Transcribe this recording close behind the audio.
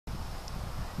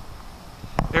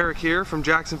Eric here from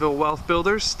Jacksonville Wealth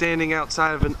Builders, standing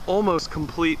outside of an almost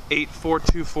complete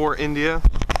 8424 India.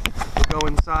 We'll go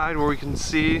inside where we can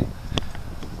see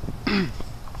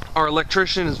our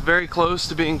electrician is very close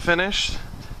to being finished.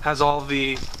 Has all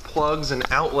the plugs and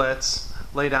outlets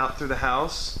laid out through the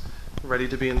house, ready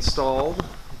to be installed.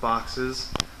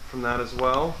 Boxes from that as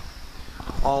well.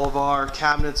 All of our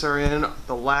cabinets are in.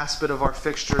 The last bit of our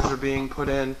fixtures are being put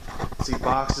in. See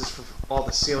boxes for all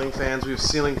the ceiling fans. We have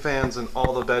ceiling fans in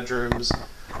all the bedrooms.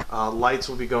 Lights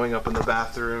will be going up in the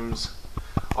bathrooms.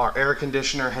 Our air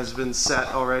conditioner has been set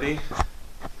already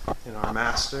in our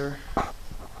master. You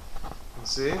can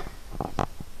see.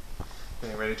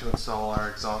 Getting ready to install our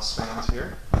exhaust fans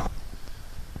here.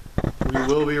 We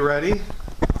will be ready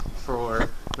for an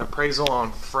appraisal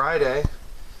on Friday.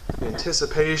 The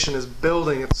anticipation is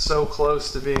building. It's so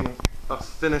close to being a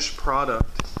finished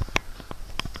product.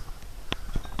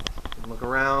 And look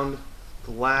around,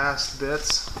 the last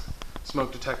bits.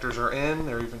 Smoke detectors are in,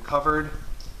 they're even covered.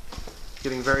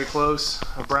 Getting very close.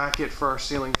 A bracket for our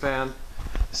ceiling fan.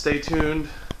 Stay tuned.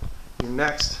 Your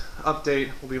next update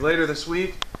will be later this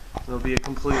week, and it'll be a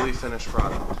completely finished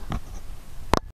product.